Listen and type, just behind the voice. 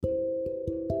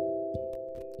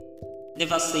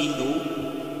Never say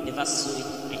no. Never say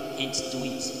I can't do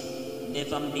it.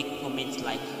 Never make comments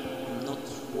like I'm not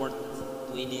worth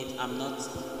doing it. I'm not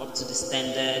up to the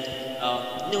standard.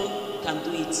 No, you can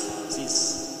do it.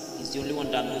 He's the only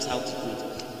one that knows how to do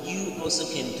it. You also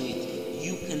can do it.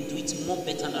 You can do it more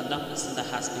better than that person that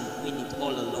has been doing it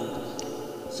all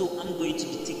along. So I'm going to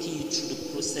be taking you through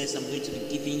the process. I'm going to be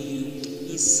giving you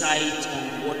insight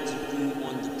on what to do,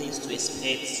 on the things to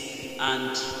expect,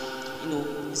 and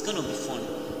it's gonna be fun.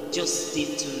 Just stay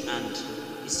tuned and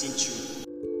listen through.